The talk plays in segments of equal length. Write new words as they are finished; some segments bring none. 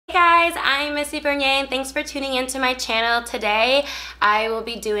guys, I'm Missy Bernier and thanks for tuning into my channel. Today I will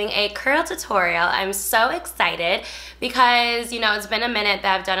be doing a curl tutorial. I'm so excited because, you know, it's been a minute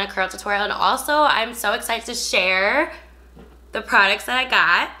that I've done a curl tutorial, and also I'm so excited to share the products that I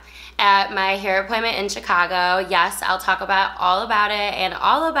got at my hair appointment in Chicago. Yes, I'll talk about all about it and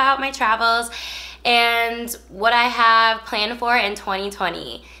all about my travels and what I have planned for in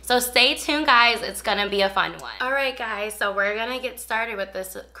 2020. So stay tuned, guys. It's gonna be a fun one. All right, guys, so we're gonna get started with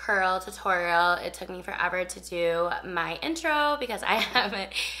this curl tutorial. It took me forever to do my intro because I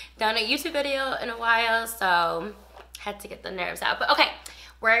haven't done a YouTube video in a while, so had to get the nerves out. But okay,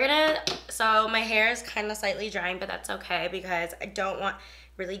 so my hair is kind of slightly drying, but that's okay because I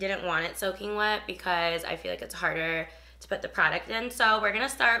really didn't want it soaking wet because I feel like it's harder to put the product in. So we're gonna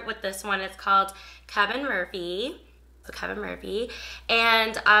start with this one. It's called Kevin Murphy.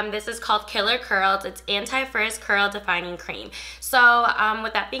 And this is called Killer Curls. It's Anti-Frizz Curl Defining Cream. So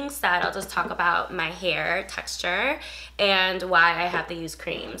with that being said, I'll just talk about my hair texture and why I have to use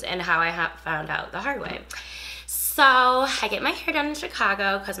creams and how I have found out the hard way. So I get my hair done in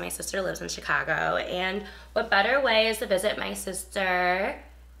Chicago because my sister lives in Chicago, and what better way is to visit my sister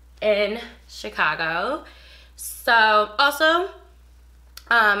in Chicago. So also,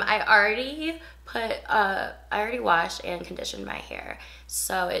 I already washed and conditioned my hair,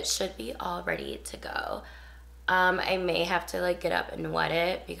 so it should be all ready to go. I may have to like get up and wet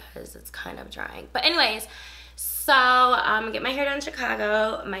it because it's kind of drying. But anyways, so get my hair done in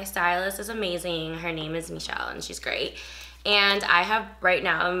Chicago. My stylist is amazing. Her name is Michelle and she's great. And I have right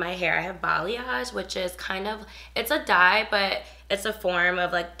now in my hair, I have balayage, which is kind of, it's a dye, but it's a form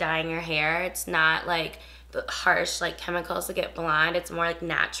of like dyeing your hair. It's not like the harsh like chemicals to get blonde. It's more like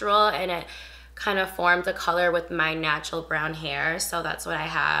natural, and it kind of forms a color with my natural brown hair. So that's what I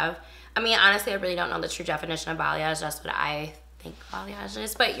have. I mean, honestly, I really don't know the true definition of balayage. That's what I think balayage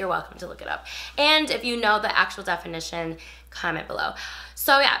is, but you're welcome to look it up. And if you know the actual definition, comment below.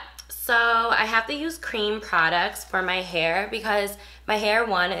 So yeah, so I have to use cream products for my hair because my hair,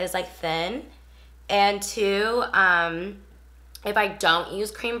 one, is like thin, and two, if I don't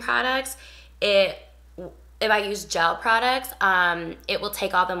use cream products, if I use gel products, it will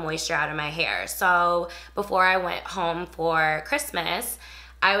take all the moisture out of my hair. So before I went home for Christmas,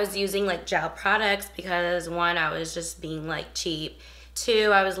 I was using like gel products because one, I was just being like cheap. Two,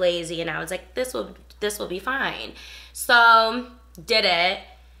 I was lazy and I was like, this will be fine. So did it.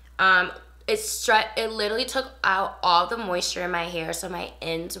 It literally took out all the moisture in my hair, so my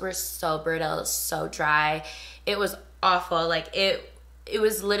ends were so brittle, so dry. It was awful. Like it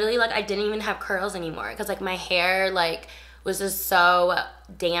was literally like I didn't even have curls anymore because like my hair like was just so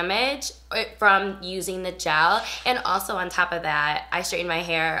damaged from using the gel. And also on top of that, I straightened my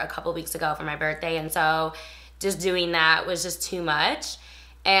hair a couple weeks ago for my birthday, and so just doing that was just too much.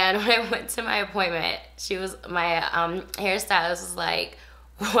 And when I went to my appointment, my hairstylist was like,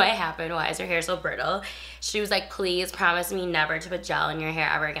 what happened? Why is your hair so brittle? She was like, please promise me never to put gel in your hair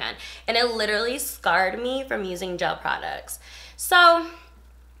ever again. And it literally scarred me from using gel products. So,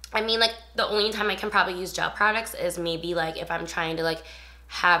 I mean, like, the only time I can probably use gel products is maybe, like, if I'm trying to, like,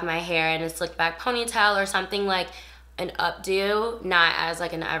 have my hair in a slick back ponytail or something like an updo, not as,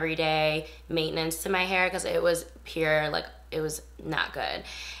 like, an everyday maintenance to my hair because it was pure, like, it was not good.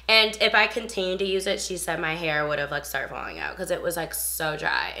 And if I continued to use it, she said my hair would have, like, started falling out because it was, like, so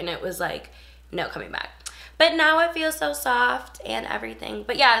dry. And it was, like, no coming back. But now it feels so soft and everything.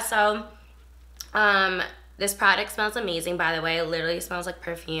 But, yeah, so, this product smells amazing, by the way. It literally smells like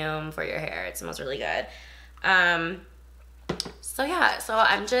perfume for your hair. It smells really good. So yeah, so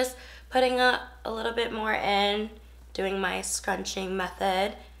I'm just putting a little bit more in, doing my scrunching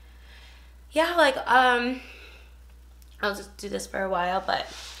method. Yeah, like, I'll just do this for a while, but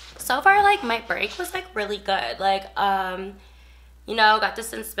so far, like, my break was, like, really good. Like, you know, got to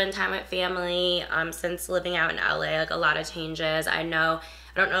spend time with family, since living out in LA, like, a lot of changes. I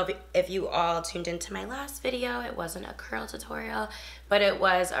don't know if you all tuned into my last video. It wasn't a curl tutorial, but it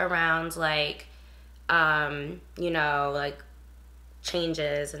was around like, you know, like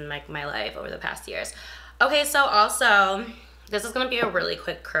changes in like my life over the past years. Okay, so also, this is gonna be a really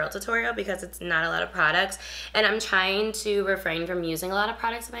quick curl tutorial because it's not a lot of products, and I'm trying to refrain from using a lot of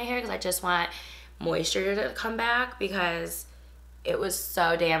products in my hair because I just want moisture to come back because it was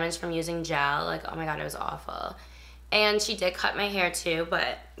so damaged from using gel. Like, oh my God, it was awful. And she did cut my hair too,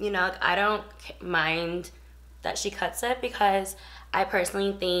 but, you know, I don't mind that she cuts it because I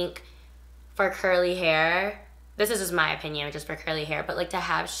personally think for curly hair, this is just my opinion, just for curly hair, but like to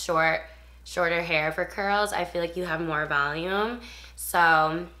have shorter hair for curls, I feel like you have more volume.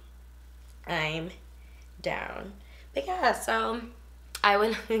 So I'm down. But yeah, so I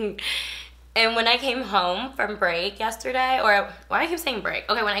went, and when I came home from break yesterday, or why do I keep saying break?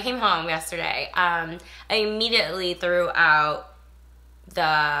 Okay, when I came home yesterday, I immediately threw out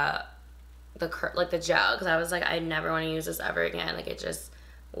the gel, because I was like, I never want to use this ever again. Like, it just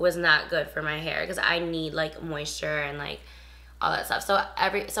was not good for my hair, because I need like moisture and like all that stuff.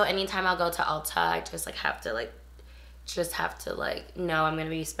 So anytime I'll go to Ulta, I just like have to know I'm gonna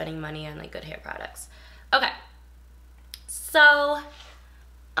be spending money on like good hair products. Okay, so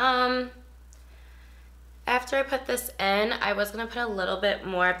after I put this in, I was gonna put a little bit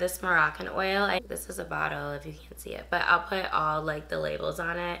more of this Moroccan oil. This is a bottle if you can't see it, but I'll put all like the labels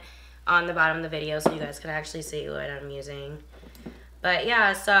on it on the bottom of the video so you guys can actually see what I'm using. But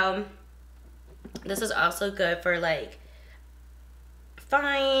yeah, so this is also good for like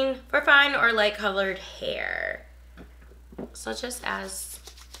fine or like colored hair. So it just adds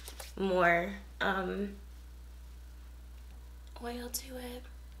more oil to it.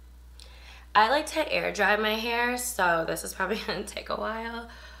 I like to air dry my hair, so this is probably gonna take a while,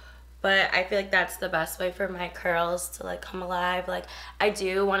 but I feel like that's the best way for my curls to like come alive. Like, I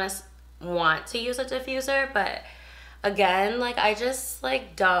do want to use a diffuser, but again, like, I just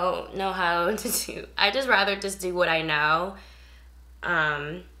like don't know how to do. I just rather just do what I know,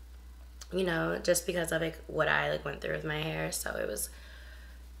 you know, just because of like what I like went through with my hair. So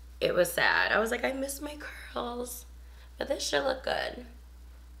it was sad. I was like, I miss my curls, but this should look good.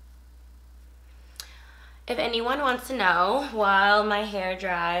 If anyone wants to know while my hair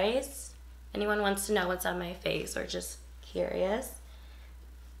dries, anyone wants to know what's on my face or just curious,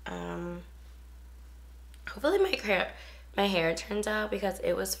 hopefully my hair turns out, because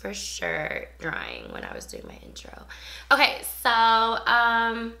it was for sure drying when I was doing my intro. Okay, so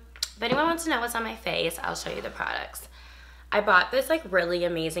if anyone wants to know what's on my face, I'll show you the products. I bought this like really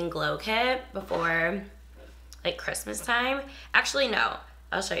amazing glow kit before like Christmas time. Actually, no.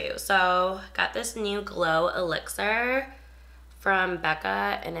 I'll show you. So, got this new glow elixir from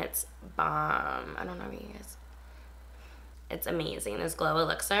Becca, and it's bomb. I don't know if you guys. It's amazing. This glow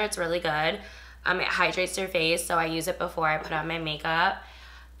elixir, it's really good. It hydrates your face, so I use it before I put on my makeup.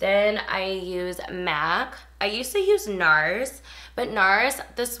 Then I use MAC. I used to use NARS, but NARS,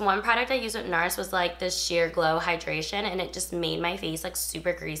 this one product I used with NARS was like this sheer glow hydration, and it just made my face like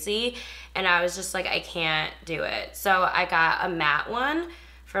super greasy, and I was just like, I can't do it. So I got a matte one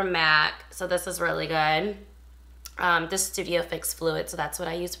from MAC, so this is really good. This Studio Fix Fluid, so that's what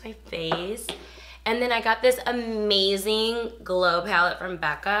I use for my face. And then I got this amazing glow palette from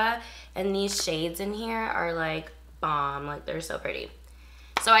Becca, and these shades in here are like bomb, like they're so pretty.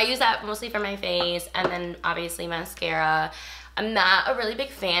 So I use that mostly for my face, and then obviously mascara. I'm not a really big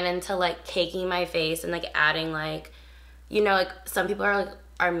fan into like caking my face and like adding like, you know, like some people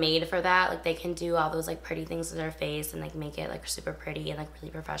are made for that. Like they can do all those like pretty things to their face and like make it like super pretty and like really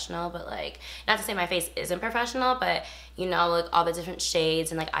professional. But like, not to say my face isn't professional, but you know, like all the different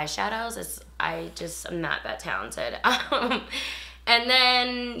shades and like eyeshadows, I'm not that talented. And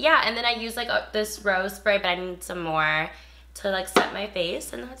then, yeah, and then I use like this rose spray, but I need some more to like set my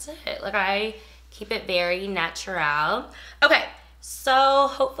face, and that's it. Like, I keep it very natural. Okay, so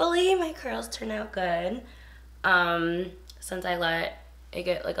hopefully my curls turn out good. Since I let it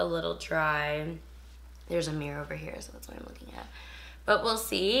get like a little dry. There's a mirror over here, so that's what I'm looking at. But we'll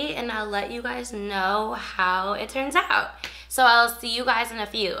see, and I'll let you guys know how it turns out. So I'll see you guys in a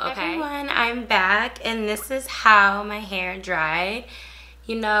few, okay? Everyone, I'm back, and this is how my hair dried.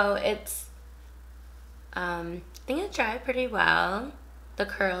 You know, it's, I think it dried pretty well. The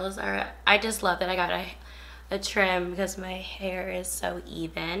curls are, I just love that I got a trim because my hair is so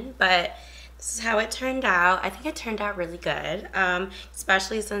even, but this is how it turned out. I think it turned out really good,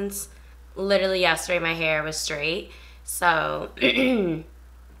 especially since literally yesterday my hair was straight. So I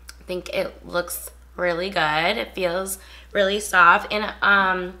think it looks really good. It feels really soft. And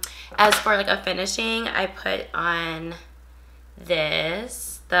as for like a finishing, I put on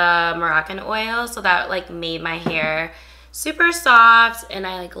the Moroccan oil, so that like made my hair super soft, and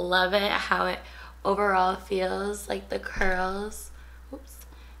I like love it how it overall feels. Like the curls,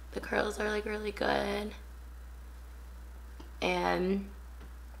 the curls are like really good, and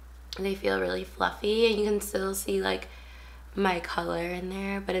they feel really fluffy, and you can still see like my color in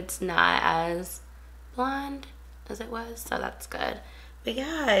there, but it's not as blonde as it was, so that's good. But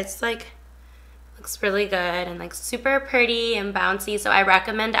yeah, it's like looks really good and like super pretty and bouncy, so I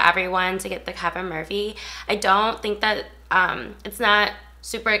recommend everyone to get the Kevin Murphy. I don't think that it's not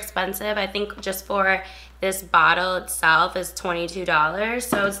super expensive. I think just for this bottle itself is $22,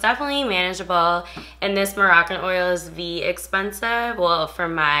 so it's definitely manageable. And this Moroccan oil is expensive, well, for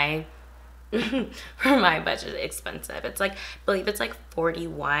my for my budget expensive. It's like, I believe it's like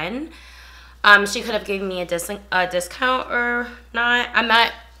 41. She could have given me a discount or not. I'm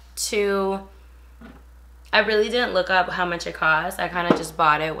not too... I really didn't look up how much it cost. I kind of just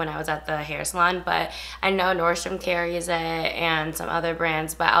bought it when I was at the hair salon, but I know Nordstrom carries it and some other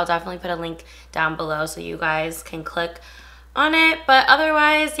brands, but I'll definitely put a link down below so you guys can click on it. But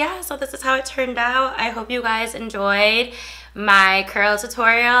otherwise, yeah, so this is how it turned out. I hope you guys enjoyed my curl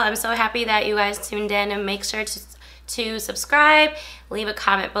tutorial. I'm so happy that you guys tuned in, and make sure to subscribe, leave a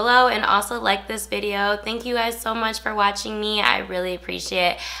comment below, and also like this video. Thank you guys so much for watching me. I really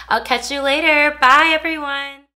appreciate it. I'll catch you later. Bye, everyone.